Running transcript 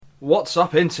What's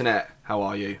up, internet? How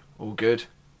are you? All good?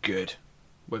 Good.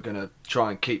 We're gonna try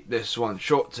and keep this one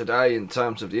short today in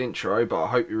terms of the intro, but I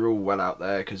hope you're all well out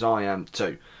there, because I am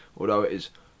too. Although it is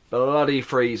bloody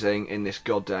freezing in this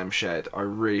goddamn shed. I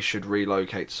really should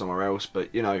relocate somewhere else,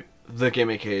 but you know, the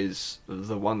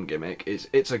one gimmick is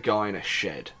it's a guy in a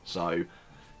shed. So,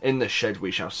 in the shed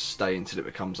we shall stay until it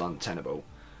becomes untenable.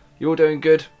 You all doing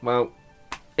good? Well,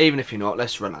 even if you're not,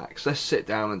 let's relax. Let's sit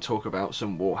down and talk about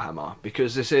some Warhammer,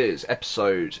 because this is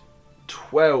episode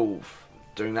 12.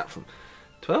 Doing that from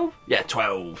 12? Yeah,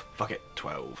 12. Fuck it,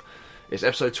 12. It's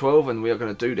episode 12, and we are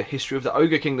going to do the history of the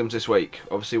Ogre Kingdoms this week.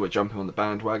 Obviously, we're jumping on the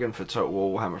bandwagon for Total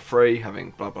War Warhammer 3,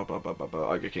 having blah blah blah blah blah blah,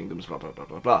 Ogre Kingdoms, blah blah blah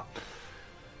blah blah.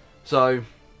 So,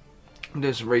 I'm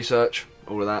doing some research,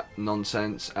 all of that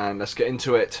nonsense, and let's get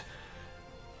into it.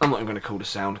 I'm not even going to call the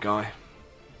sound guy.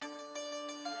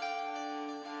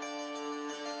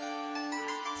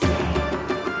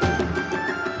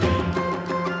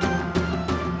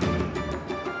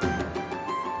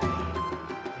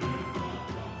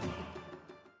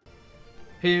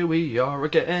 Here we are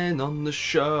again on the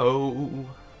show.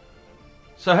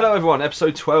 So hello everyone,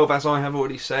 episode 12, as I have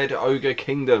already said, Ogre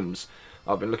Kingdoms.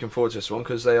 I've been looking forward to this one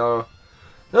because they're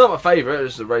not my favourite,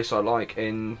 it's the race I like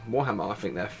in Warhammer. I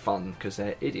think they're fun because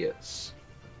they're idiots.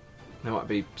 There might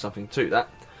be something to that.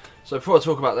 So before I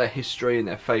talk about their history and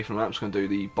their faith and all that, I'm just going to do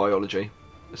the biology,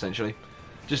 essentially.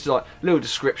 Just like a little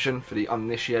description for the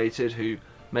uninitiated who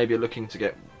maybe are looking to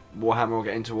get Warhammer or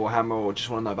get into Warhammer or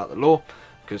just want to know about the lore,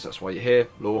 because that's why you're here,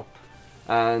 lore.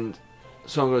 And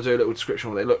so I'm going to do a little description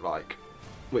of what they look like,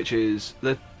 which is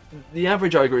the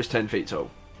average ogre is 10 feet tall.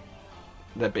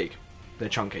 They're big, they're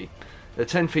chunky, they're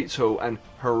 10 feet tall and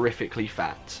horrifically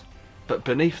fat, but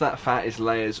beneath that fat is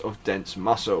layers of dense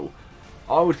muscle.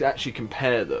 I would actually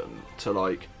compare them to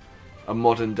like a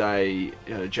modern day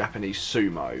Japanese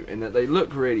sumo, in that they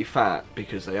look really fat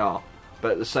because they are,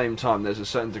 but at the same time there's a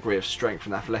certain degree of strength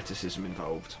and athleticism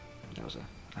involved. That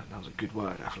was a good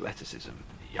word, athleticism.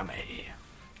 Yummy.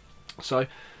 So,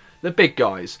 they're big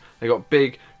guys. They got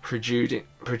big, protruding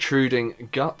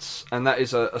guts, and that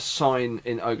is a sign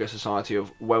in Ogre society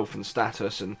of wealth and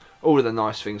status, and all of the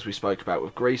nice things we spoke about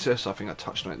with Greasus. I think I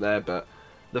touched on it there, but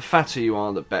the fatter you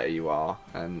are, the better you are.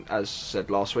 And as said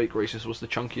last week, Greasus was the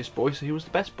chunkiest boy, so he was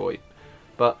the best boy.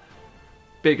 But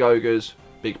big ogres,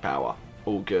 big power,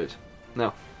 all good.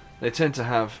 Now, they tend to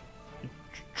have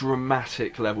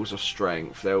dramatic levels of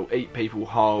strength. They'll eat people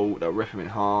whole, they'll rip them in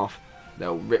half,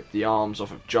 they'll rip the arms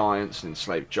off of giants and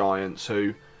enslave giants,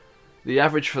 who the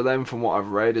average for them from what I've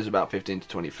read is about 15 to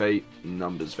 20 feet.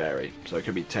 Numbers vary, so it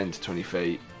could be 10 to 20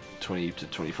 feet, 20 to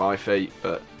 25 feet,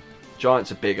 but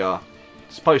giants are bigger,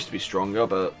 supposed to be stronger,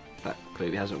 but that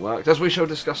clearly hasn't worked, as we shall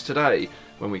discuss today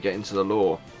when we get into the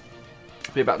lore.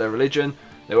 It'll be about their religion.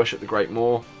 They worship the Great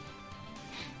Moor.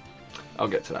 I'll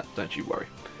get to that, don't you worry.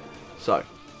 So,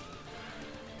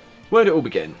 where did it all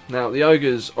begin? Now, the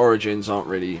ogre's origins aren't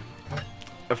really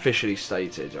officially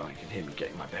stated. Oh, you can hear me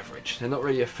getting my beverage. They're not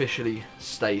really officially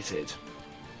stated.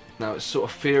 Now, it's sort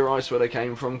of theorised where they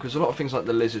came from, because a lot of things like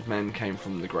the lizard men came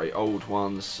from the Great Old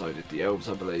Ones, so did the elves,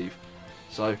 I believe.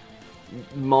 So,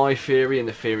 my theory, and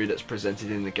the theory that's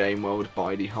presented in the game world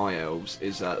by the High Elves,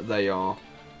 is that they are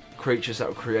creatures that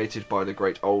were created by the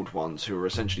Great Old Ones, who are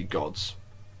essentially gods,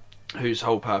 whose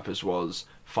whole purpose was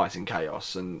fighting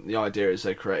chaos. And the idea is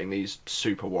they're creating these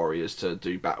super warriors to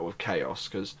do battle with chaos,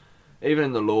 because even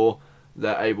in the lore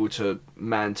they're able to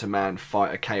man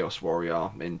fight a chaos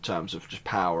warrior in terms of just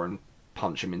power and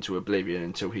punch him into oblivion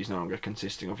until he's no longer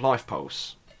consisting of life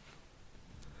pulse.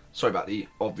 Sorry about the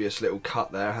obvious little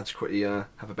cut there. I had to quickly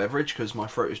have a beverage because my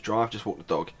throat is dry. I've just walked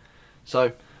the dog.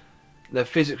 So they're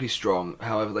physically strong,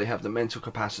 however they have the mental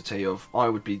capacity of, I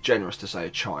would be generous to say, a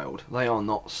child. They are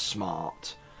not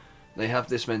smart. They have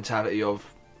this mentality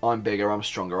of, I'm bigger, I'm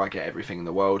stronger, I get everything in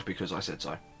the world because I said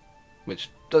so. Which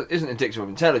isn't indicative of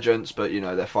intelligence, but you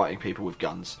know, they're fighting people with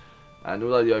guns. And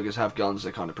although the ogres have guns,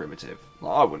 they're kind of primitive.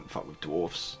 Like, I wouldn't fuck with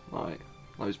dwarfs. Like,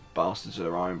 those bastards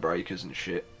are iron breakers and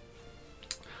shit.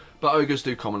 But ogres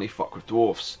do commonly fuck with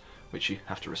dwarfs, which you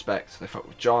have to respect. They fuck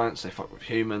with giants, they fuck with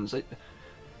humans.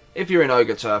 If you're in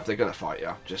ogre turf, they're going to fight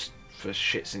you, just for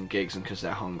shits and gigs and because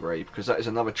they're hungry, because that is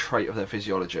another trait of their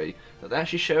physiology that they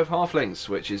actually share with halflings,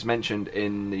 which is mentioned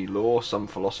in the lore. Some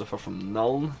philosopher from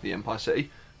Nuln, the Empire City,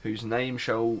 whose name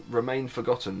shall remain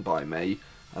forgotten by me,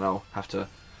 and I'll have to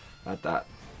add that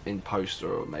in post,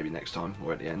 or maybe next time,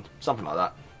 or at the end, something like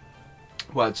that.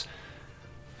 Words.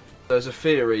 There's a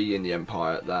theory in the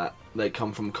Empire that they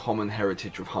come from common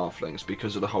heritage with halflings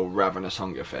because of the whole ravenous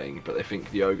hunger thing, but they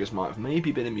think the ogres might have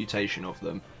maybe been a mutation of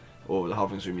them, or the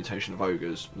halflings were a mutation of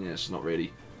ogres. Yeah, it's not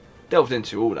really delved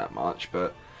into all that much,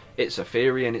 but it's a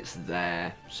theory and it's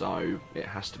there, so it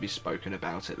has to be spoken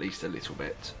about at least a little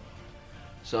bit.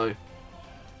 So, a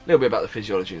little bit about the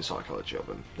physiology and psychology of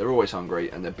them. They're always hungry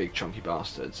and they're big chunky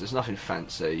bastards. There's nothing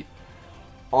fancy.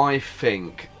 I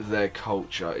think their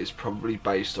culture is probably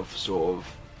based off sort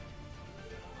of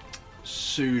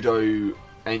pseudo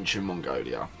ancient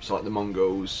Mongolia. So like the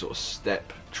Mongols, sort of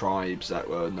steppe tribes that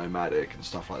were nomadic and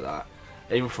stuff like that.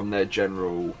 Even from their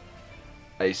general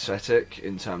aesthetic,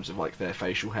 in terms of like their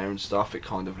facial hair and stuff, it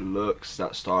kind of looks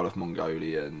that style of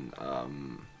Mongolian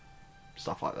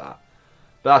stuff like that.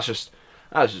 But that's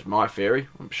just my theory.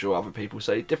 I'm sure other people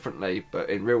say differently, but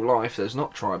in real life there's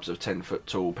not tribes of 10 foot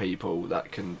tall people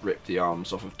that can rip the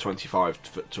arms off of 25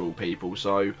 foot tall people,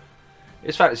 so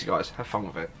it's fantasy, guys. Have fun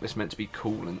with it. It's meant to be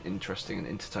cool and interesting and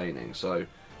entertaining, so it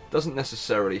doesn't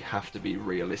necessarily have to be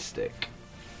realistic.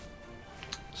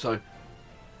 So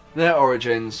their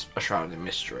origins are shrouded in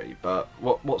mystery, but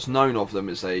what's known of them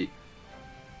is they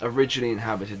originally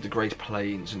inhabited the Great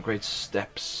Plains and Great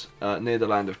Steppes near the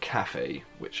land of Cathay,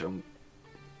 which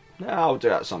I'll do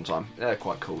that sometime. They're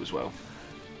quite cool as well.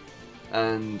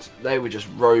 And they were just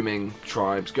roaming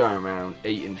tribes, going around,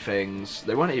 eating things.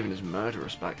 They weren't even as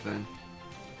murderous back then.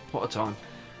 What a time.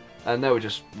 And they were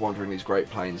just wandering these Great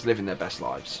Plains, living their best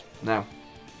lives. Now,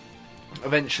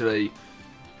 eventually,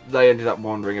 they ended up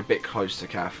wandering a bit close to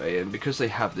Cathay, and because they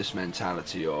have this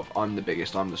mentality of, I'm the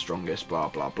biggest, I'm the strongest, blah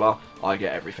blah blah, I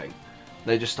get everything.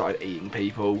 They just started eating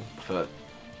people for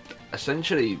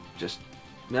essentially just,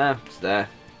 it's there.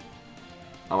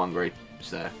 I'm hungry,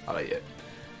 it's there, I'll eat it.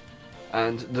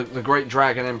 And the Great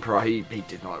Dragon Emperor, he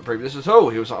did not approve of this at all.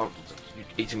 He was like, you're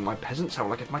eating my peasants, how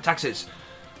will I get my taxes?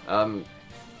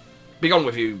 Be gone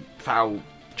with you, foul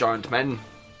giant men,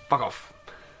 fuck off.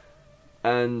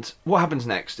 And what happens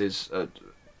next is a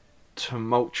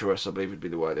tumultuous, I believe would be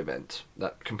the word, event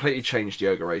that completely changed the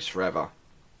ogre race forever.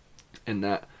 In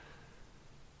that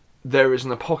there is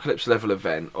an apocalypse level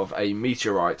event of a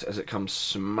meteorite as it comes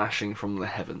smashing from the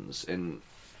heavens and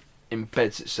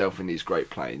embeds itself in these Great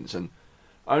Plains, and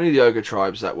only the ogre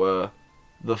tribes that were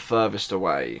the furthest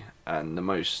away and the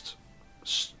most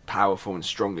powerful and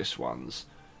strongest ones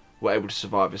were able to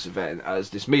survive this event,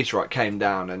 as this meteorite came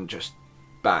down and just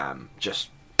bam, just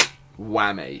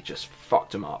whammy, just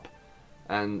fucked them up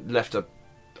and left a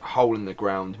hole in the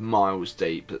ground miles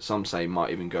deep that some say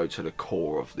might even go to the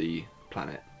core of the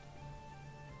planet.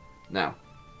 Now,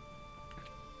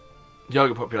 the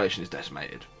ogre population is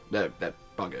decimated. They're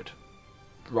buggered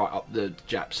right up the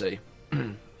Jap Sea.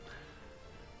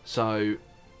 So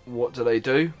what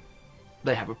do?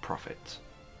 They have a prophet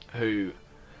who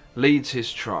leads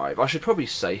his tribe. I should probably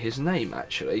say his name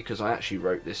actually, because I actually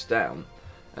wrote this down,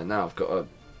 and now I've got to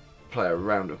play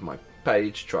around with my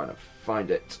page trying to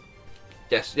find it.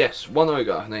 Yes, one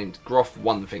ogre named Groff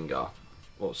Onefinger,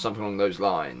 or something along those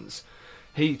lines.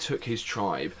 He took his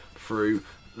tribe through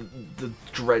the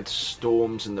dread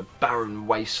storms and the barren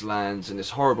wastelands and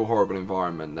this horrible, horrible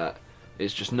environment that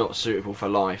is just not suitable for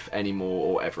life anymore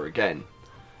or ever again.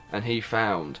 And he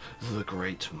found the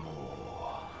Great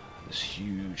Moor, this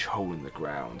huge hole in the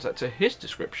ground that, to his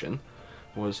description,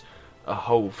 was a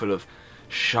hole full of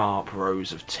sharp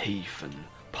rows of teeth and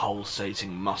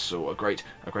pulsating muscle, a great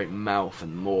mouth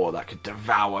and maw that could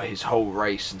devour his whole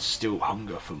race and still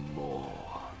hunger for more.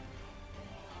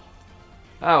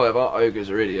 However, ogres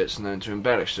are idiots and known to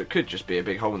embellish, so it could just be a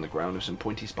big hole in the ground with some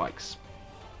pointy spikes.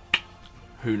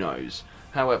 Who knows?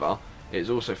 However, it is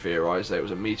also theorised that it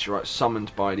was a meteorite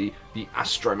summoned by the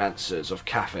Astromancers of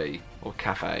Cathay, or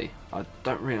Cathay, I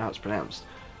don't really know how it's pronounced,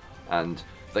 and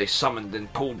they summoned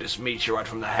and pulled this meteorite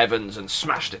from the heavens and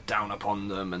smashed it down upon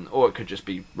them, or it could just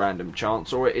be random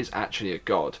chance, or it is actually a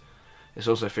god. It's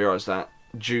also theorised that,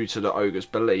 due to the ogre's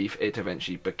belief, it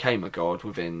eventually became a god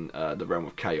within the realm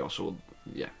of chaos, or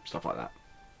stuff like that.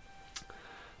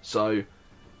 So,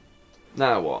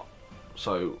 now what?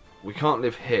 So, we can't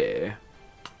live here.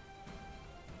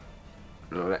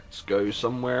 Let's go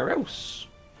somewhere else.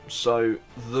 So,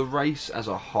 the race as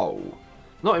a whole,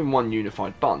 not in one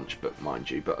unified bunch, but mind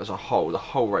you, but as a whole, the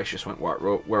whole race just went,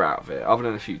 we're out of it. Other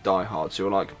than a few diehards who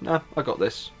were like, nah, I got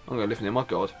this. I'm going to live near my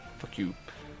god. Fuck you.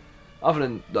 Other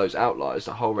than those outliers,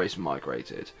 the whole race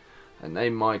migrated. And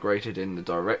they migrated in the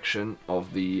direction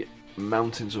of the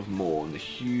Mountains of Morn, the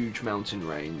huge mountain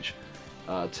range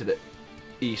to the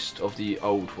east of the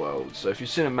Old World. So if you've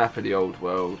seen a map of the Old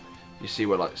World, you see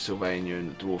where like Sylvania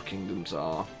and the Dwarf Kingdoms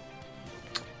are.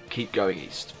 Keep going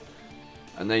east.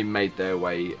 And they made their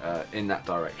way in that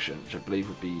direction, which I believe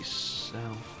would be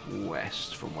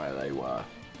southwest from where they were.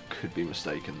 Could be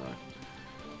mistaken though.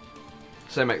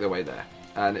 So they make their way there.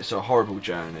 And it's a horrible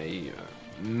journey,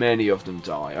 many of them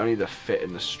die. Only the fit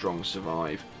and the strong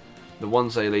survive. The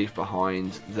ones they leave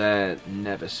behind, they're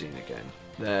never seen again.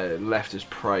 They're left as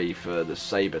prey for the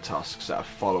saber tusks that are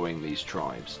following these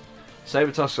tribes.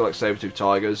 Saber tusks are like saber-toothed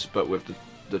tigers, but with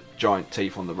the giant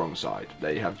teeth on the wrong side.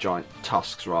 They have giant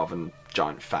tusks rather than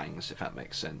giant fangs, if that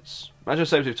makes sense. Imagine a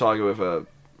saber-toothed tiger with a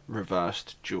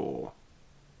reversed jaw.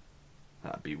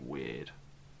 That'd be weird.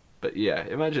 But yeah,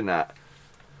 imagine that.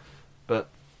 But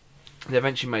they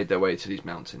eventually made their way to these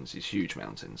mountains, these huge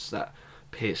mountains that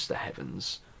pierced the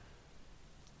heavens.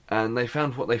 And they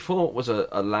found what they thought was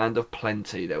a land of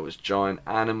plenty. There was giant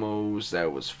animals, there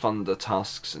was thunder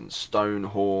tusks and stone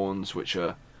horns, which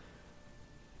are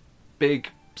big,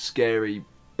 scary,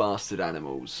 bastard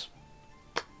animals.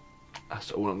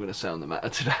 That's all I'm going to say on the matter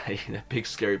today. They're big,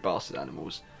 scary, bastard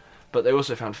animals. But they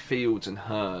also found fields and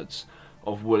herds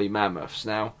of woolly mammoths.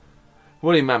 Now,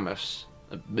 woolly mammoths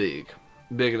are big,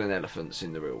 bigger than elephants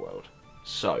in the real world.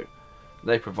 So,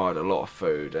 they provide a lot of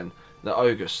food, and the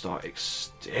ogres start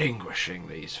extinguishing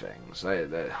these things.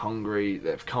 They're hungry,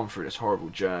 they've come through this horrible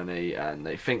journey, and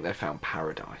they think they've found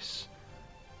paradise.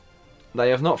 They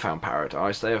have not found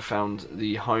paradise, they have found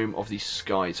the home of the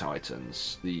Sky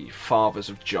Titans, the fathers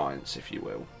of giants, if you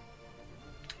will.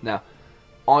 Now,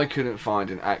 I couldn't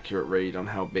find an accurate read on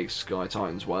how big Sky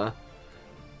Titans were.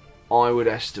 I would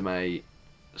estimate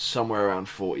somewhere around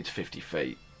 40 to 50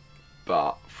 feet.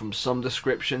 But from some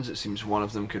descriptions, it seems one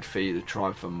of them could feed a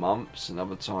tribe for months, and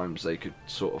other times they could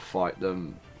sort of fight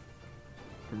them,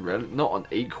 not on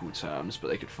equal terms, but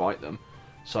they could fight them.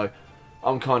 So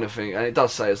I'm kind of thinking, and it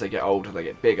does say as they get older, they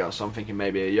get bigger, so I'm thinking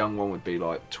maybe a young one would be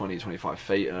like 20, 25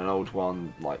 feet, and an old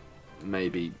one like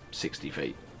maybe 60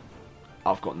 feet.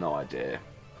 I've got no idea,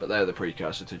 but they're the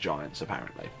precursor to giants,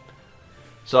 apparently.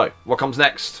 So, what comes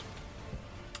next?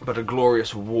 But a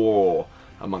glorious war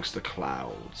amongst the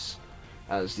clouds,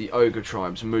 as the ogre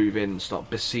tribes move in and start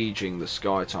besieging the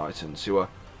Sky Titans, who are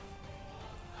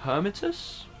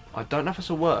hermitous? I don't know if that's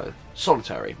a word.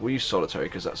 Solitary. We'll use solitary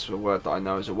because that's a word that I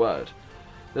know is a word.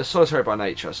 They're solitary by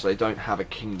nature, so they don't have a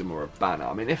kingdom or a banner.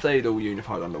 I mean, if they'd all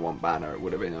unified under one banner, it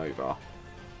would have been over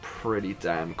pretty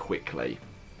damn quickly.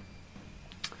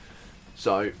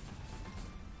 So,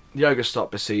 the ogres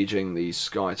start besieging these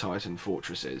Sky Titan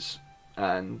fortresses,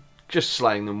 and just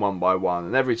slaying them one by one,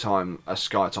 and every time a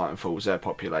Sky Titan falls, their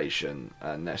population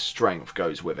and their strength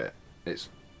goes with it.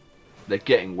 They're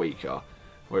getting weaker,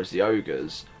 whereas the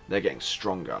ogres, they're getting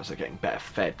stronger, so they're getting better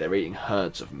fed. They're eating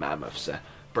herds of mammoths, they're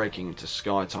breaking into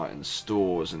Sky Titan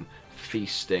stores and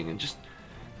feasting, and just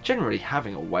generally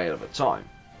having a whale of a time.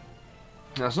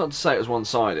 Now, it's not to say it was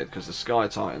one-sided, because the Sky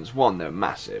Titans, one, they're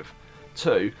massive,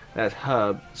 two, they had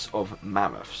herds of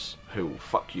mammoths who will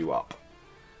fuck you up.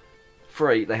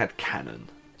 3, they had cannon.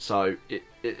 So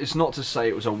it's not to say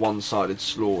it was a one-sided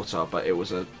slaughter, but it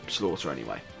was a slaughter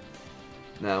anyway.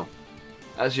 Now,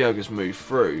 as the ogres moved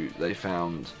through, they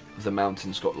found the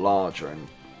mountains got larger and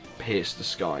pierced the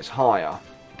skies higher,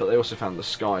 but they also found the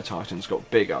Sky Titans got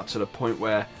bigger, to the point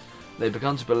where they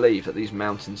began to believe that these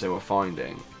mountains they were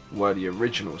finding were the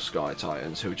original Sky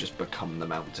Titans who had just become the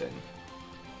mountain.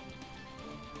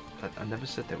 I never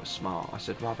said they were smart, I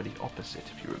said rather the opposite,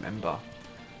 if you remember.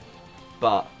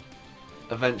 But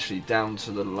eventually, down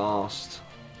to the last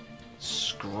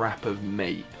scrap of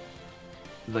meat,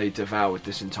 they devoured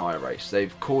this entire race.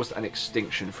 They've caused an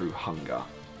extinction through hunger.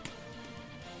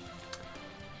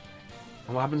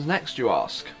 And what happens next, you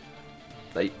ask?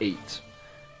 They eat.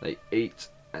 They eat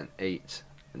and eat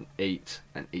and eat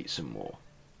and eat some more.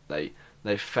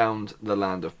 They found the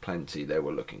land of plenty they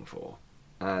were looking for,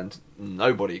 and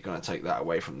nobody going to take that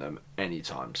away from them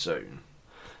anytime soon.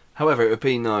 However, it would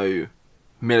be no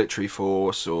military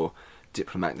force or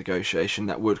diplomatic negotiation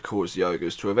that would cause the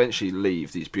ogres to eventually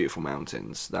leave these beautiful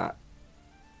mountains that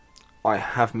I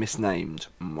have misnamed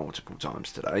multiple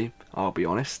times today, I'll be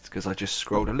honest, because I just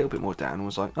scrolled a little bit more down and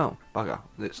was like, oh, bugger,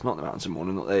 it's not the mountains of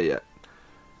Morn, not there yet.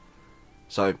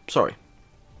 So, sorry.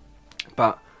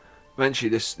 But eventually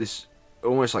this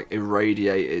almost like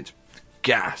irradiated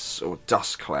gas or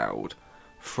dust cloud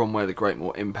from where the Great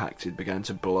Moor impacted began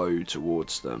to blow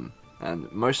towards them.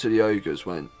 And most of the ogres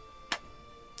went,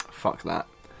 fuck that.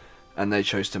 And they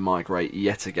chose to migrate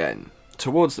yet again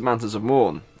towards the Mountains of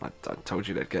Morn. I told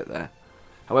you they'd get there.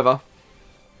 However,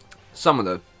 some of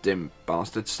the dim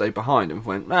bastards stayed behind and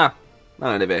went, I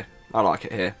don't live here. I like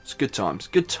it here. It's good times.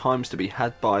 Good times to be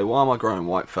had by while am I growing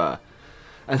white fur.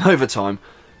 And over time,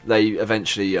 they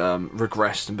eventually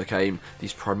regressed and became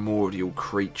these primordial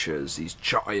creatures, these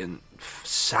giant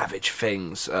savage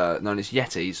things known as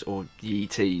Yetis, or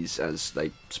Yeeties as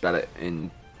they spell it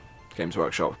in Games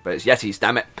Workshop, but it's Yetis,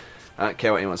 damn it. I don't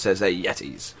care what anyone says, they're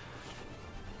Yetis.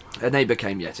 And they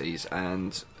became Yetis,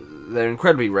 and they're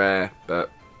incredibly rare,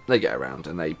 but they get around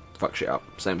and they fuck shit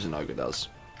up, same as an ogre does.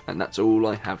 And that's all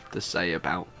I have to say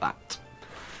about that.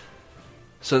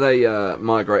 So they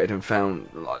migrated and found,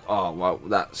 like, oh, well,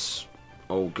 that's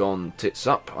all gone tits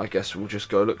up. I guess we'll just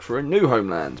go look for a new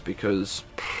homeland, because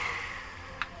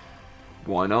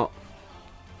why not?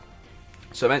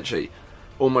 So eventually,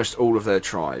 almost all of their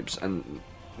tribes, and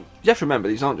you have to remember,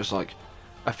 these aren't just like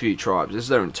a few tribes, this is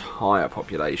their entire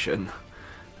population,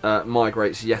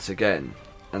 migrates yet again,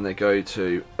 and they go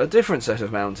to a different set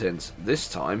of mountains. This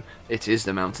time, it is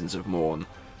the Mountains of Morn,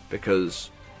 because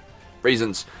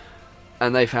reasons.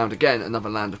 And they found again another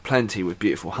land of plenty with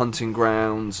beautiful hunting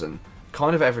grounds and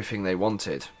kind of everything they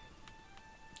wanted.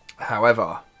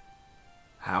 However,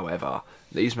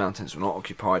 these mountains were not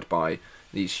occupied by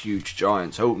these huge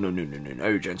giants. Oh,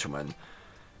 no, gentlemen.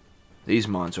 These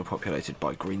mines were populated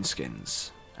by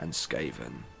greenskins and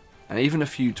Skaven, and even a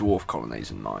few dwarf colonies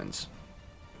and mines.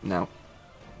 Now,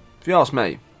 if you ask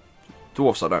me,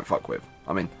 dwarfs I don't fuck with.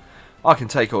 I mean, I can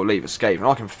take or leave a Skaven.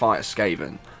 I can fight a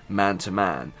Skaven man to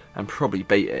man and probably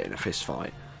beat it in a fist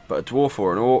fight. But a dwarf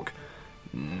or an orc,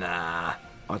 nah,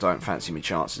 I don't fancy me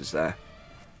chances there.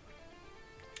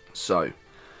 So,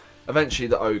 eventually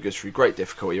the ogres, through great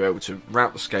difficulty, are able to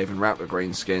rout the Skaven, rout the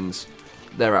greenskins.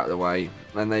 They're out of the way,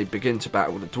 and they begin to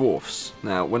battle the dwarfs.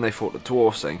 Now, when they fought the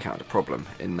dwarfs, they encountered a problem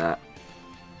in that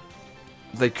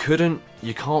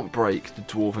you can't break the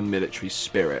dwarven military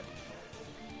spirit.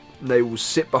 They will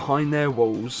sit behind their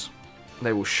walls,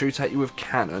 they will shoot at you with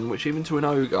cannon, which even to an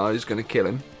ogre is going to kill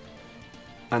him,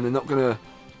 and they're not going to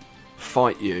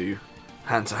fight you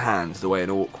hand to hand the way an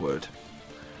orc would.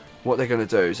 What they're going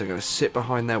to do is they're going to sit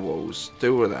behind their walls,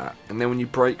 do all of that, and then when you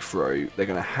break through, they're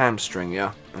going to hamstring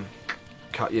you and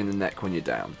cut you in the neck when you're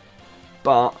down.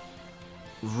 But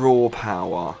raw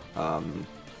power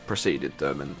preceded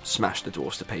them and smashed the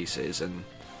dwarfs to pieces, and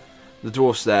the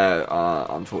dwarfs there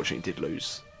unfortunately did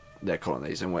lose their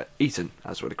colonies and were eaten,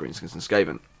 as were the greenskins and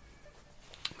Skaven.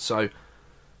 So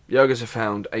the ogres have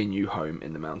found a new home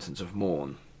in the Mountains of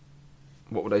Morn.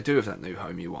 What would they do with that new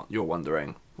home, you're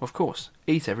wondering? Well, of course,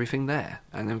 eat everything there,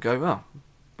 and then go, oh,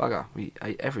 bugger, we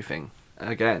ate everything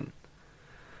again.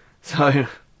 So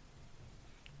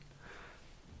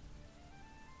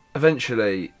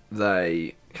eventually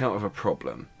they come up with a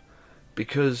problem.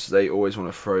 Because they always want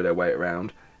to throw their weight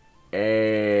around,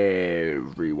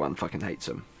 everyone fucking hates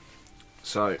them.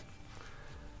 So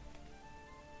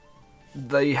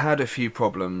they had a few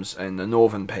problems in the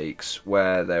northern peaks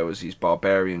where there was these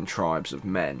barbarian tribes of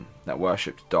men that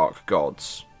worshipped dark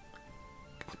gods.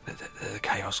 They're the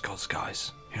chaos gods,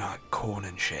 guys. You know, like corn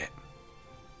and shit.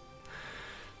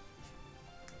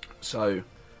 So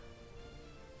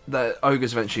the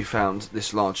ogres eventually found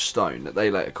this large stone that they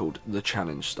later called the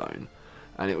Challenge Stone,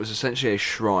 and it was essentially a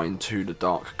shrine to the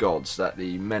dark gods that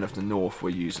the men of the north were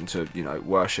using to, you know,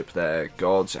 worship their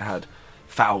gods. It had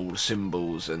foul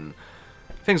symbols and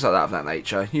things like that of that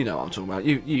nature. You know what I'm talking about.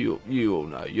 You all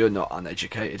know. You're not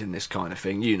uneducated in this kind of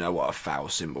thing. You know what a foul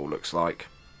symbol looks like.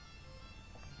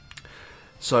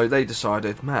 So they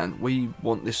decided, man, we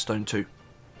want this stone too,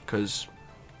 because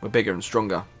we're bigger and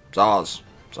stronger. It's ours.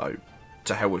 So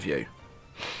to hell with you.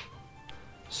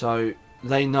 So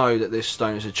they know that this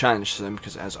stone is a challenge to them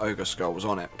because it has ogre skulls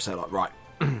on it. So they're like, right,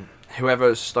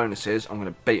 whoever's stone this is, I'm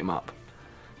going to beat them up.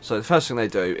 So the first thing they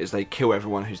do is they kill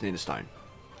everyone who's near the stone.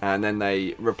 And then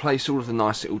they replace all of the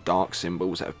nice little dark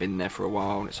symbols that have been there for a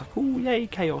while. And it's like, oh, yay,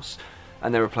 chaos.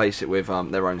 And they replace it with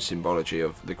their own symbology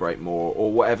of the Great Moor,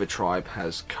 or whatever tribe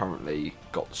has currently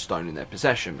got the stone in their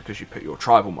possession, because you put your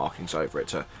tribal markings over it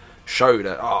to show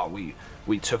that,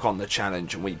 we took on the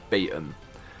challenge and we beat them.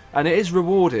 And it is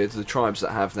rewarded, the tribes that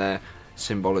have their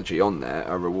symbology on there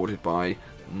are rewarded by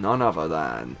none other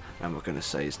than, and we're going to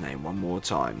say his name one more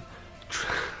time,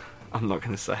 I'm not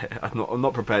going to say it, I'm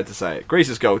not prepared to say it,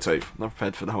 Grease's Goldtooth, I'm not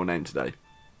prepared for the whole name today.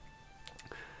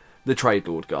 The Trade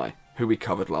Lord guy, who we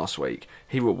covered last week,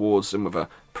 he rewards them with a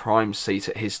prime seat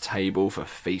at his table for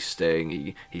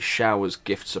feasting, he showers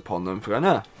gifts upon them for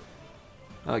going,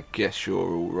 I guess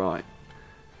you're alright.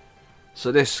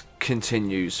 So this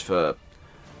continues for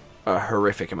a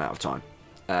horrific amount of time,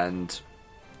 and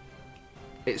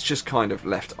it's just kind of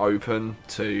left open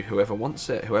to whoever wants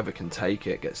it, whoever can take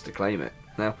it gets to claim it.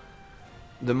 Now,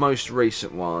 the most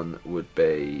recent one would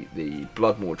be the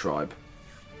Bloodmoor tribe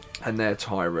and their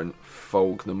tyrant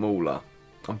Folg the Mauler.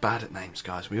 I'm bad at names,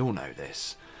 guys, we all know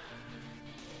this.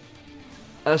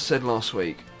 As said last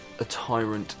week, a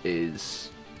tyrant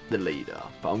is the leader,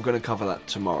 but I'm going to cover that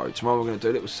tomorrow. Tomorrow we're going to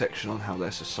do a little section on how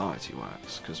their society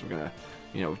works, because we're going to,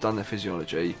 we've done their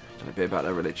physiology, done a bit about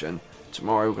their religion.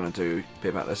 Tomorrow we're going to do a bit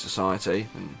about their society,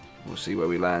 and we'll see where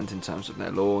we land in terms of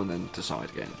their law, and then decide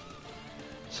again.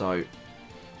 So,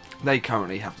 they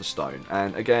currently have the stone,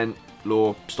 and again,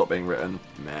 law stopped being written,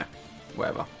 meh,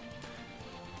 whatever.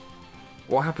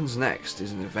 What happens next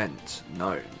is an event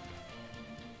known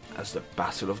as the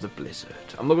Battle of the Blizzard.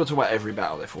 I'm not going to talk about every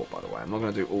battle they fought, by the way. I'm not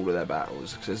going to do all of their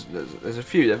battles, because there's a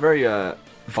few. They're very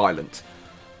violent.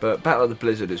 But Battle of the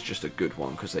Blizzard is just a good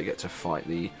one, because they get to fight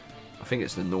I think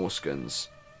it's the Norskans.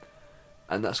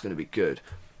 And that's going to be good.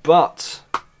 But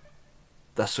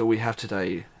that's all we have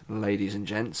today, ladies and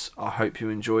gents. I hope you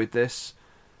enjoyed this.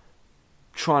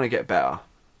 Trying to get better,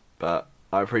 but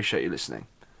I appreciate you listening.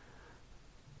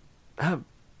 Have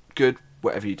good,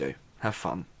 whatever you do. Have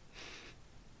fun.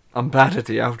 I'm bad at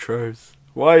the outros.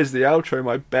 Why is the outro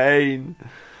my bane?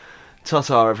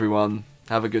 Ta-ta, everyone.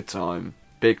 Have a good time.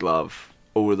 Big love.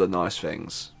 All of the nice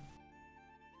things.